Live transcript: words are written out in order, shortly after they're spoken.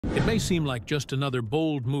It may seem like just another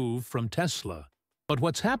bold move from Tesla, but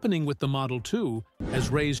what's happening with the Model 2 has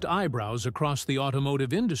raised eyebrows across the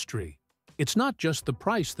automotive industry. It's not just the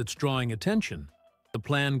price that's drawing attention. The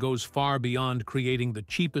plan goes far beyond creating the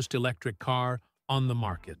cheapest electric car on the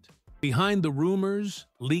market. Behind the rumors,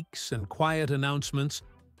 leaks, and quiet announcements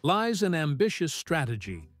lies an ambitious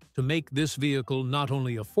strategy to make this vehicle not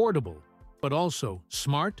only affordable, but also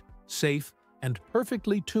smart, safe, and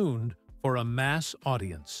perfectly tuned for a mass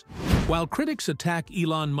audience. While critics attack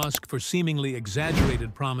Elon Musk for seemingly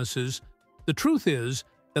exaggerated promises, the truth is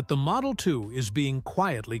that the Model 2 is being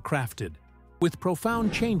quietly crafted, with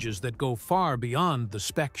profound changes that go far beyond the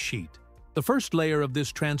spec sheet. The first layer of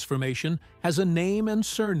this transformation has a name and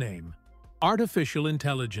surname: artificial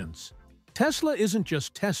intelligence. Tesla isn't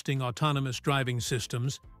just testing autonomous driving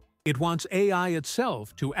systems, it wants AI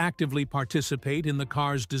itself to actively participate in the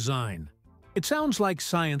car's design. It sounds like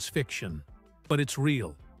science fiction, but it's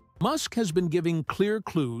real. Musk has been giving clear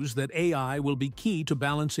clues that AI will be key to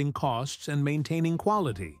balancing costs and maintaining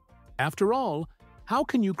quality. After all, how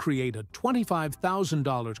can you create a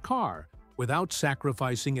 $25,000 car without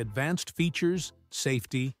sacrificing advanced features,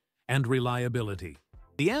 safety, and reliability?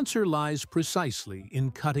 The answer lies precisely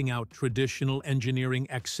in cutting out traditional engineering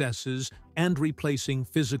excesses and replacing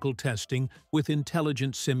physical testing with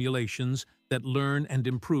intelligent simulations that learn and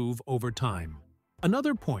improve over time.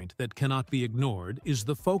 Another point that cannot be ignored is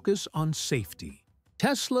the focus on safety.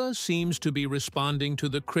 Tesla seems to be responding to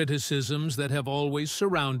the criticisms that have always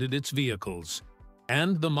surrounded its vehicles,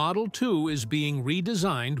 and the Model 2 is being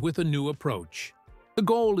redesigned with a new approach. The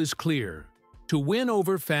goal is clear: to win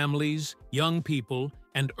over families, young people,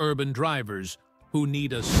 and urban drivers who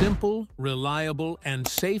need a simple, reliable, and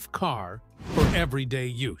safe car for everyday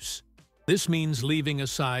use. This means leaving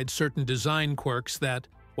aside certain design quirks that,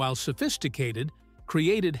 while sophisticated,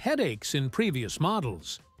 created headaches in previous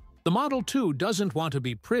models. The Model 2 doesn't want to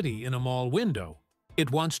be pretty in a mall window.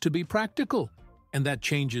 It wants to be practical, and that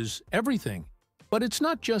changes everything. But it's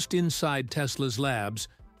not just inside Tesla's labs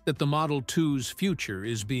that the Model 2's future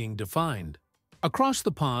is being defined. Across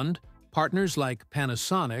the pond, partners like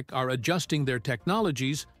Panasonic are adjusting their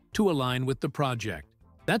technologies to align with the project.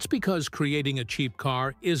 That's because creating a cheap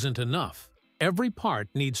car isn't enough. Every part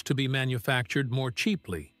needs to be manufactured more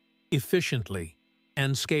cheaply, efficiently,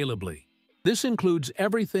 and scalably. This includes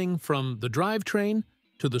everything from the drivetrain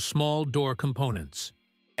to the small door components.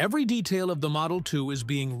 Every detail of the Model 2 is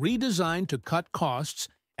being redesigned to cut costs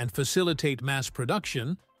and facilitate mass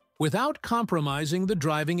production without compromising the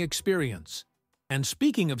driving experience. And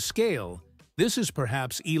speaking of scale, this is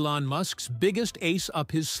perhaps Elon Musk's biggest ace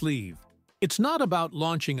up his sleeve. It's not about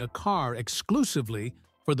launching a car exclusively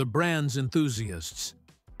for the brand's enthusiasts.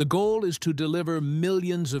 The goal is to deliver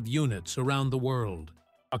millions of units around the world.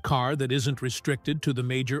 A car that isn't restricted to the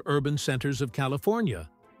major urban centers of California,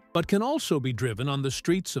 but can also be driven on the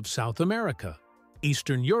streets of South America,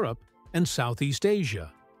 Eastern Europe, and Southeast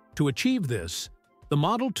Asia. To achieve this, the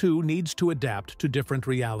Model 2 needs to adapt to different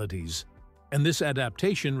realities. And this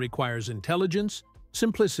adaptation requires intelligence,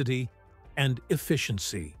 simplicity, and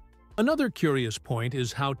efficiency. Another curious point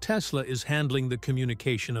is how Tesla is handling the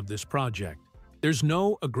communication of this project. There's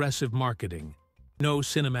no aggressive marketing, no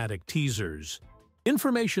cinematic teasers.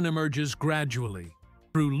 Information emerges gradually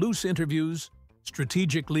through loose interviews,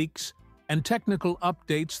 strategic leaks, and technical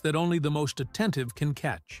updates that only the most attentive can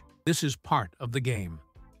catch. This is part of the game.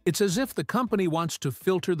 It's as if the company wants to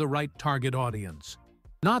filter the right target audience.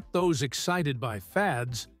 Not those excited by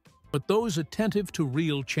fads, but those attentive to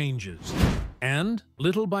real changes. And,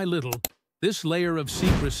 little by little, this layer of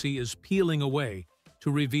secrecy is peeling away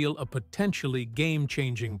to reveal a potentially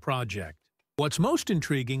game-changing project. What's most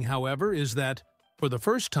intriguing, however, is that, for the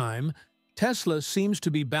first time, Tesla seems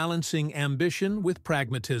to be balancing ambition with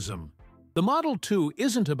pragmatism. The Model 2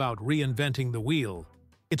 isn't about reinventing the wheel.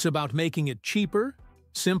 It's about making it cheaper,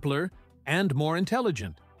 simpler, and more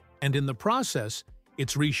intelligent. And in the process,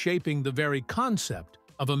 it's reshaping the very concept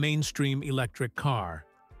of a mainstream electric car.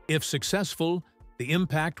 If successful, the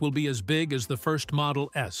impact will be as big as the first Model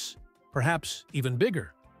S, perhaps even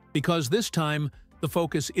bigger. Because this time, the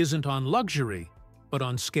focus isn't on luxury, but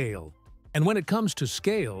on scale. And when it comes to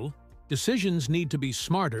scale, decisions need to be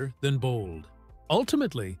smarter than bold.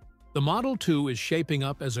 Ultimately, the Model 2 is shaping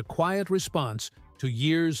up as a quiet response to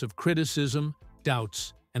years of criticism,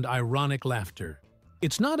 doubts, and ironic laughter.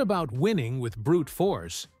 It's not about winning with brute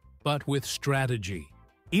force, but with strategy.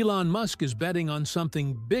 Elon Musk is betting on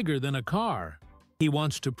something bigger than a car. He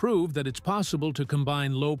wants to prove that it's possible to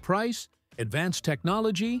combine low price, advanced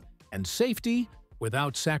technology, and safety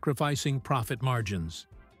without sacrificing profit margins.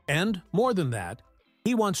 And, more than that,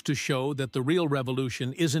 He wants to show that the real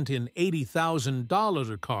revolution isn't in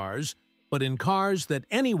 $80,000 cars, but in cars that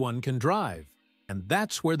anyone can drive. And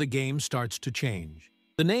that's where the game starts to change.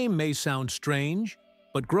 The name may sound strange,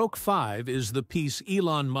 but Grok 5 is the piece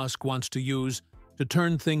Elon Musk wants to use to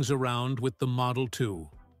turn things around with the Model 2.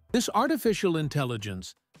 This artificial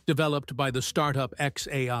intelligence, developed by the startup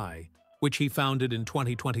xAI, which he founded in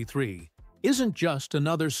 2023, isn't just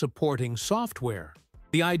another supporting software.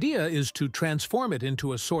 The idea is to transform it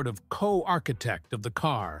into a sort of co-architect of the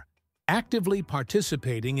car, actively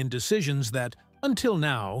participating in decisions that, until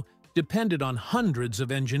now, depended on hundreds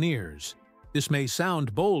of engineers. This may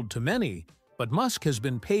sound bold to many, but Musk has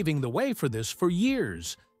been paving the way for this for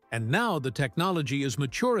years, and now the technology is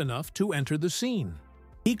mature enough to enter the scene.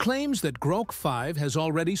 He claims that Grok 5 has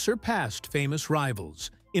already surpassed famous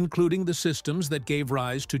rivals, including the systems that gave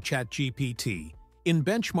rise to ChatGPT, in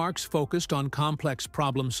benchmarks focused on complex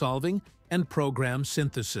problem-solving and program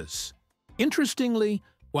synthesis. Interestingly,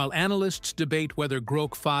 while analysts debate whether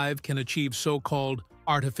Grok 5 can achieve so-called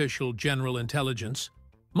artificial general intelligence,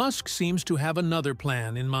 Musk seems to have another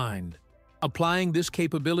plan in mind, applying this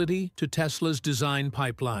capability to Tesla's design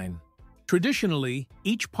pipeline. Traditionally,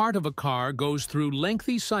 each part of a car goes through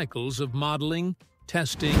lengthy cycles of modeling,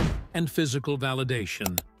 testing, and physical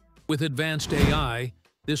validation. With advanced AI,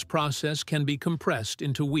 this process can be compressed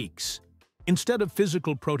into weeks. Instead of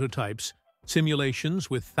physical prototypes, simulations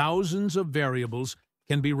with thousands of variables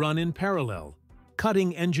can be run in parallel,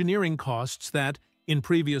 cutting engineering costs that, in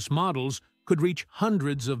previous models, could reach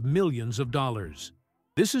hundreds of millions of dollars.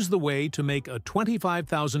 This is the way to make a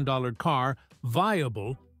 $25,000 car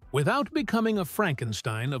viable without becoming a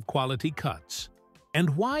Frankenstein of quality cuts.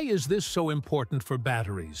 And why is this so important for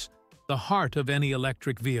batteries, the heart of any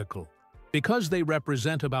electric vehicle? Because they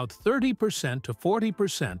represent about 30% to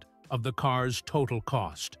 40% of the car's total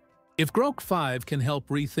cost. If Grok 5 can help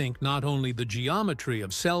rethink not only the geometry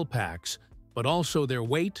of cell packs, but also their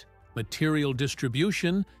weight, material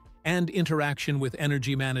distribution, and interaction with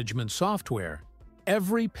energy management software,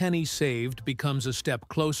 every penny saved becomes a step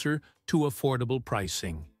closer to affordable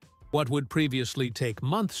pricing. What would previously take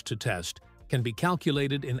months to test can be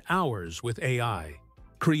calculated in hours with AI,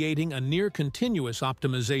 creating a near-continuous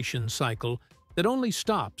optimization cycle that only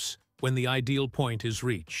stops when the ideal point is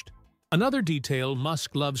reached. Another detail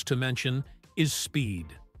Musk loves to mention is speed.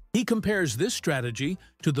 He compares this strategy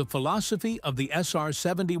to the philosophy of the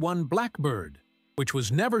SR-71 Blackbird, which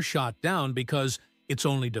was never shot down because its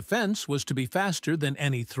only defense was to be faster than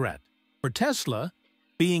any threat. For Tesla,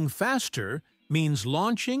 being faster means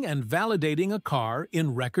launching and validating a car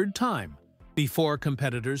in record time, before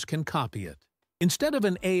competitors can copy it. Instead of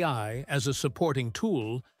an AI as a supporting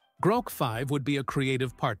tool, Grok 5 would be a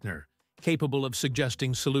creative partner, capable of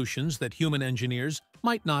suggesting solutions that human engineers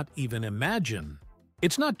might not even imagine.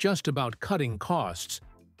 It's not just about cutting costs,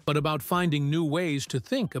 but about finding new ways to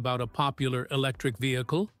think about a popular electric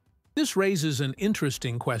vehicle. This raises an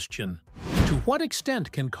interesting question. To what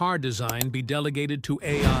extent can car design be delegated to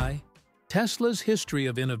AI? Tesla's history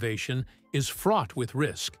of innovation is fraught with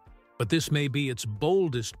risk, but this may be its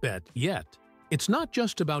boldest bet yet. It's not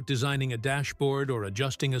just about designing a dashboard or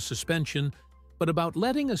adjusting a suspension, but about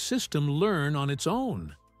letting a system learn on its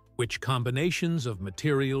own, which combinations of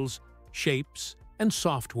materials, shapes, and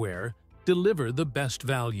software deliver the best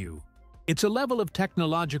value. It's a level of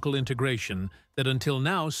technological integration that until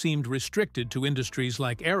now seemed restricted to industries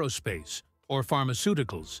like aerospace or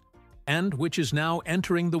pharmaceuticals, and which is now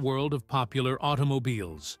entering the world of popular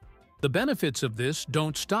automobiles. The benefits of this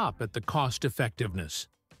don't stop at the cost-effectiveness.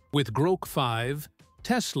 With Grok 5,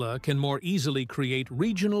 Tesla can more easily create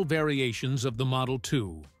regional variations of the Model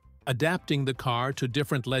 2, adapting the car to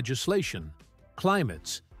different legislation,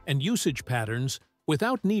 climates, and usage patterns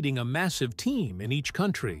without needing a massive team in each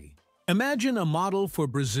country. Imagine a model for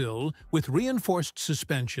Brazil with reinforced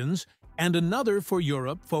suspensions and another for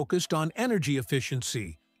Europe focused on energy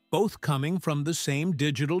efficiency, both coming from the same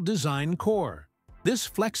digital design core. This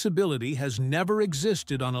flexibility has never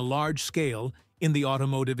existed on a large scale in the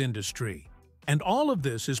automotive industry. And all of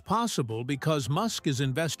this is possible because Musk is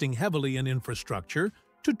investing heavily in infrastructure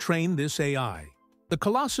to train this AI. The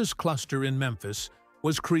Colossus cluster in Memphis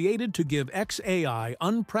was created to give xAI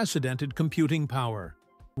unprecedented computing power,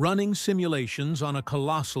 running simulations on a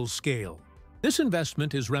colossal scale. This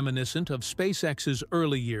investment is reminiscent of SpaceX's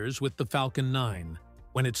early years with the Falcon 9,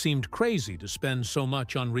 when it seemed crazy to spend so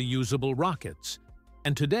much on reusable rockets.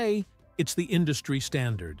 And today, it's the industry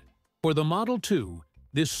standard. For the Model 2,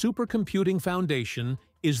 this supercomputing foundation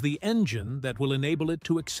is the engine that will enable it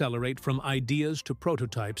to accelerate from ideas to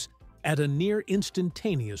prototypes at a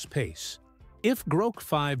near-instantaneous pace. If Grok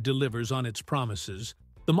 5 delivers on its promises,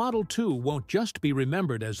 the Model 2 won't just be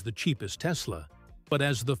remembered as the cheapest Tesla, but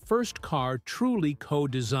as the first car truly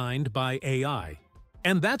co-designed by AI.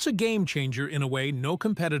 And that's a game-changer in a way no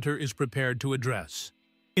competitor is prepared to address.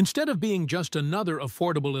 Instead of being just another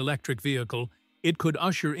affordable electric vehicle, it could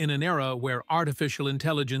usher in an era where artificial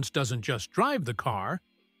intelligence doesn't just drive the car,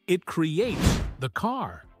 it creates the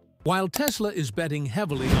car. While Tesla is betting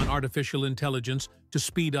heavily on artificial intelligence to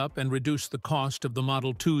speed up and reduce the cost of the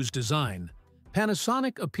Model 2's design,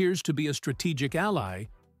 Panasonic appears to be a strategic ally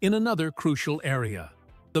in another crucial area: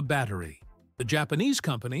 the battery. The Japanese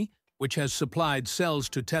company, which has supplied cells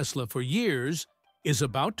to Tesla for years, is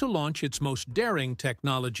about to launch its most daring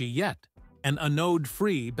technology yet, an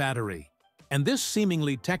anode-free battery. And this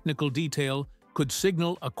seemingly technical detail could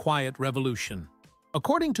signal a quiet revolution.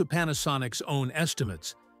 According to Panasonic's own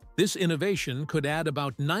estimates, this innovation could add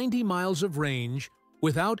about 90 miles of range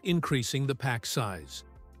without increasing the pack size.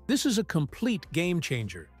 This is a complete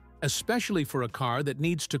game-changer, especially for a car that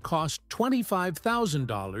needs to cost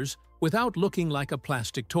 $25,000 without looking like a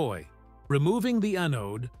plastic toy. Removing the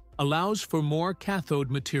anode allows for more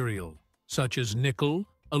cathode material, such as nickel,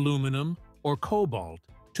 aluminum, or cobalt,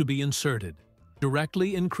 to be inserted,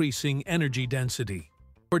 directly increasing energy density.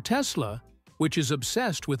 For Tesla, which is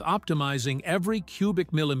obsessed with optimizing every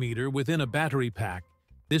cubic millimeter within a battery pack,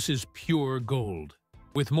 this is pure gold.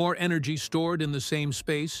 With more energy stored in the same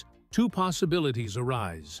space, two possibilities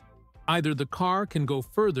arise. Either the car can go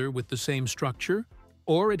further with the same structure,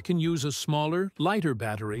 or it can use a smaller, lighter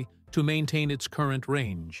battery to maintain its current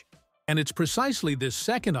range. And it's precisely this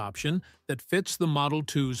second option that fits the Model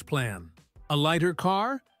 2's plan. A lighter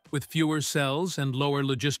car, with fewer cells and lower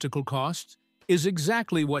logistical costs, is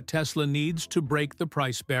exactly what Tesla needs to break the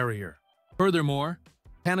price barrier. Furthermore,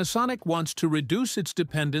 Panasonic wants to reduce its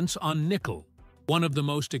dependence on nickel, one of the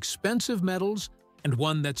most expensive metals and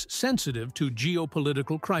one that's sensitive to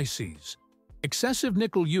geopolitical crises. Excessive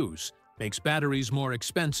nickel use makes batteries more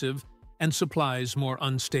expensive and supplies more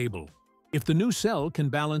unstable. If the new cell can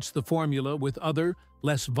balance the formula with other,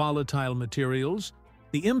 less volatile materials,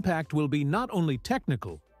 the impact will be not only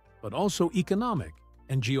technical, but also economic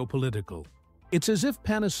and geopolitical. It's as if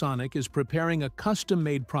Panasonic is preparing a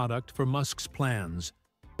custom-made product for Musk's plans: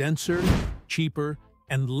 denser, cheaper,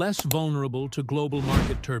 and less vulnerable to global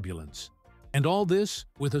market turbulence. And all this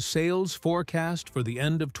with a sales forecast for the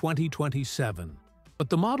end of 2027. But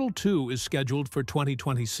the Model 2 is scheduled for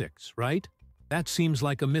 2026, right? That seems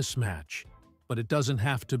like a mismatch, but it doesn't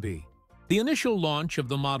have to be. The initial launch of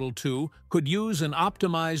the Model 2 could use an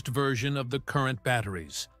optimized version of the current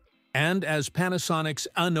batteries. And as Panasonic's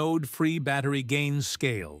anode-free battery gains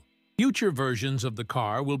scale, future versions of the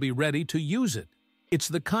car will be ready to use it. It's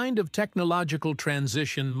the kind of technological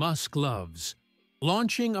transition Musk loves,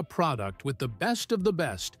 launching a product with the best of the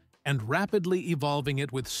best and rapidly evolving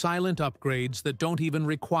it with silent upgrades that don't even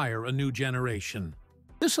require a new generation.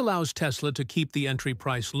 This allows Tesla to keep the entry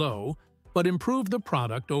price low, but improve the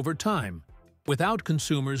product over time, without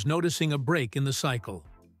consumers noticing a break in the cycle.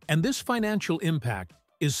 And this financial impact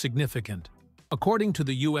is significant. According to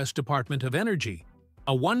the U.S. Department of Energy,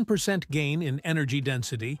 a 1% gain in energy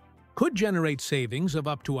density could generate savings of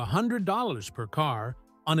up to $100 per car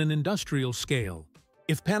on an industrial scale.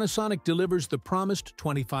 If Panasonic delivers the promised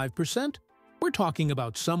 25%, we're talking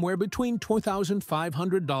about somewhere between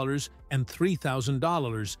 $2,500 and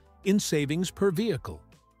 $3,000 in savings per vehicle.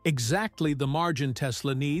 Exactly the margin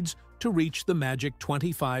Tesla needs to reach the magic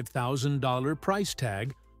 $25,000 price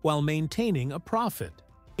tag while maintaining a profit.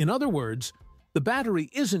 In other words, the battery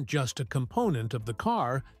isn't just a component of the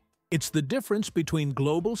car, it's the difference between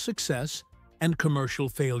global success and commercial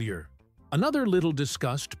failure. Another little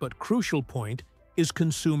discussed but crucial point is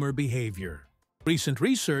consumer behavior. Recent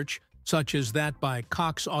research, such as that by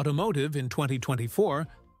Cox Automotive in 2024,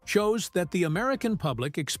 shows that the American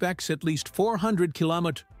public expects at least 400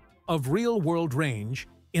 kilometers of real-world range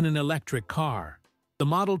in an electric car. The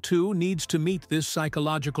Model 2 needs to meet this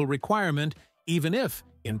psychological requirement even if,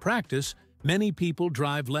 in practice, many people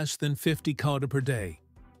drive less than 50 km per day.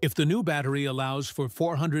 If the new battery allows for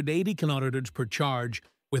 480 km per charge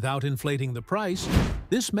without inflating the price,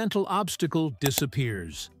 this mental obstacle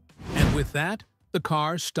disappears. And with that, the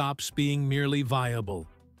car stops being merely viable.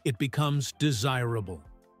 It becomes desirable.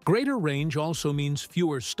 Greater range also means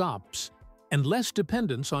fewer stops and less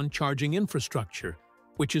dependence on charging infrastructure,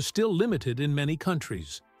 which is still limited in many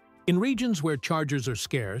countries. In regions where chargers are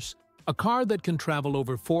scarce, a car that can travel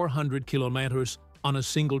over 400 kilometers on a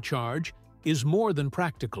single charge is more than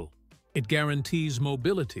practical. It guarantees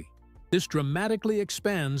mobility. This dramatically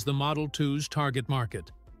expands the Model 2's target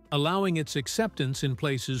market. allowing its acceptance in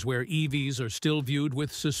places where EVs are still viewed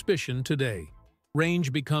with suspicion today.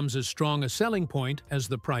 Range becomes as strong a selling point as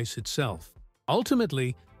the price itself.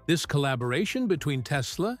 Ultimately, this collaboration between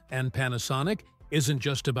Tesla and Panasonic isn't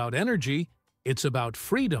just about energy, it's about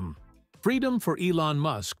freedom. Freedom for Elon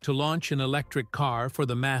Musk to launch an electric car for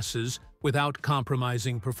the masses without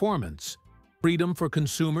compromising performance. Freedom for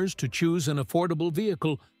consumers to choose an affordable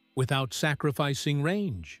vehicle without sacrificing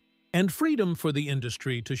range. And freedom for the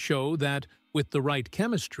industry to show that, with the right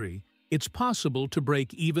chemistry, it's possible to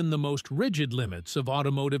break even the most rigid limits of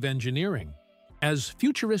automotive engineering. As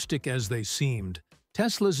futuristic as they seemed,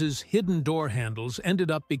 Tesla's hidden door handles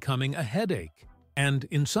ended up becoming a headache, and,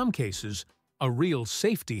 in some cases, a real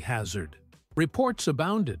safety hazard. Reports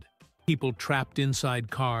abounded. People trapped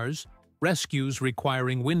inside cars, rescues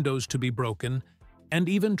requiring windows to be broken, and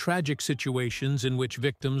even tragic situations in which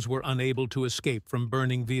victims were unable to escape from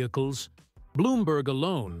burning vehicles. Bloomberg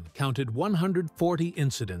alone counted 140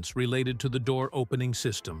 incidents related to the door-opening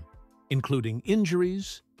system, including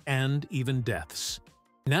injuries and even deaths.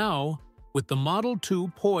 Now, with the Model 2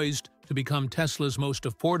 poised to become Tesla's most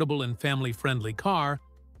affordable and family-friendly car,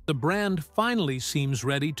 the brand finally seems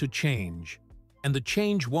ready to change. And the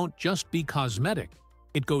change won't just be cosmetic.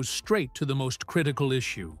 It goes straight to the most critical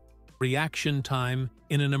issue: reaction time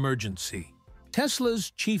in an emergency.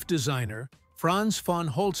 Tesla's chief designer, Franz von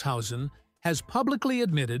Holzhausen, has publicly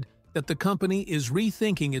admitted that the company is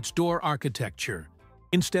rethinking its door architecture.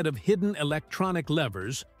 Instead of hidden electronic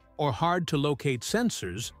levers or hard-to-locate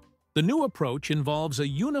sensors, the new approach involves a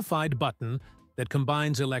unified button that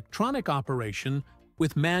combines electronic operation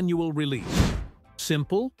with manual release.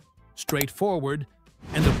 Simple, straightforward,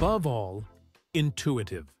 and above all,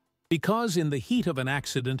 intuitive. Because in the heat of an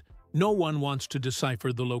accident, no one wants to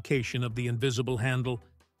decipher the location of the invisible handle.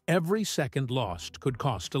 Every second lost could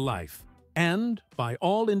cost a life. And, by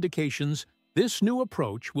all indications, this new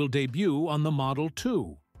approach will debut on the Model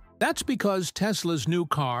 2. That's because Tesla's new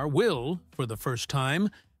car will, for the first time,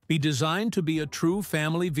 be designed to be a true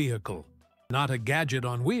family vehicle, not a gadget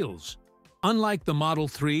on wheels. Unlike the Model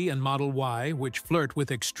 3 and Model Y, which flirt with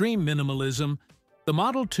extreme minimalism, the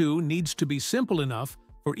Model 2 needs to be simple enough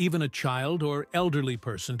for even a child or elderly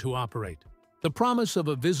person to operate. The promise of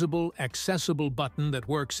a visible, accessible button that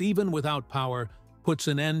works even without power puts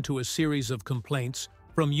an end to a series of complaints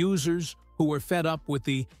from users who were fed up with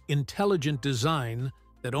the intelligent design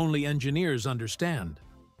that only engineers understand.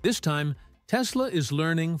 This time, Tesla is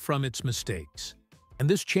learning from its mistakes. And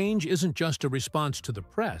this change isn't just a response to the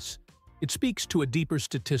press. It speaks to a deeper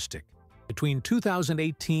statistic. Between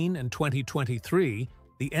 2018 and 2023,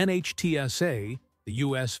 the NHTSA, the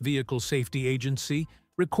U.S. Vehicle Safety Agency,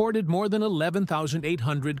 recorded more than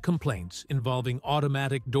 11,800 complaints involving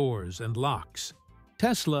automatic doors and locks.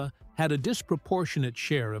 Tesla had a disproportionate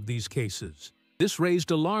share of these cases. This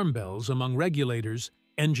raised alarm bells among regulators,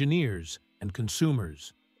 engineers, and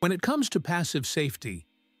consumers. When it comes to passive safety,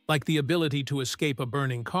 like the ability to escape a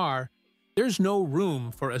burning car, there's no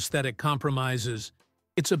room for aesthetic compromises.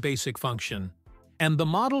 It's a basic function. And the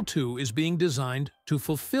Model 2 is being designed to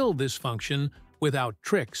fulfill this function without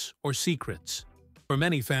tricks or secrets. For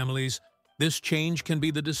many families, this change can be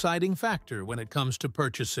the deciding factor when it comes to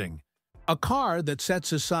purchasing. A car that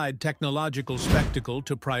sets aside technological spectacle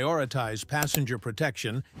to prioritize passenger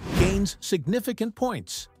protection gains significant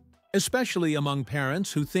points, especially among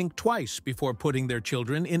parents who think twice before putting their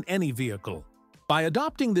children in any vehicle. By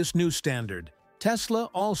adopting this new standard, Tesla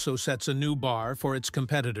also sets a new bar for its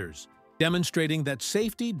competitors, demonstrating that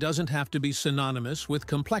safety doesn't have to be synonymous with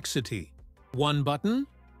complexity. One button,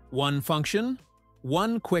 one function,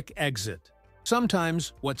 one quick exit.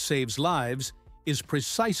 Sometimes what saves lives is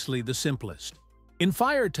precisely the simplest. In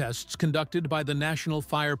fire tests conducted by the National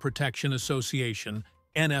Fire Protection Association,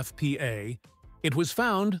 NFPA, it was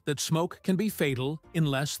found that smoke can be fatal in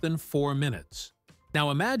less than 4 minutes. Now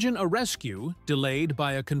imagine a rescue delayed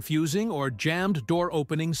by a confusing or jammed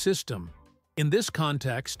door-opening system. In this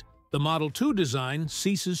context, the Model 2 design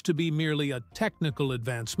ceases to be merely a technical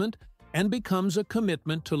advancement and becomes a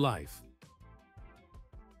commitment to life.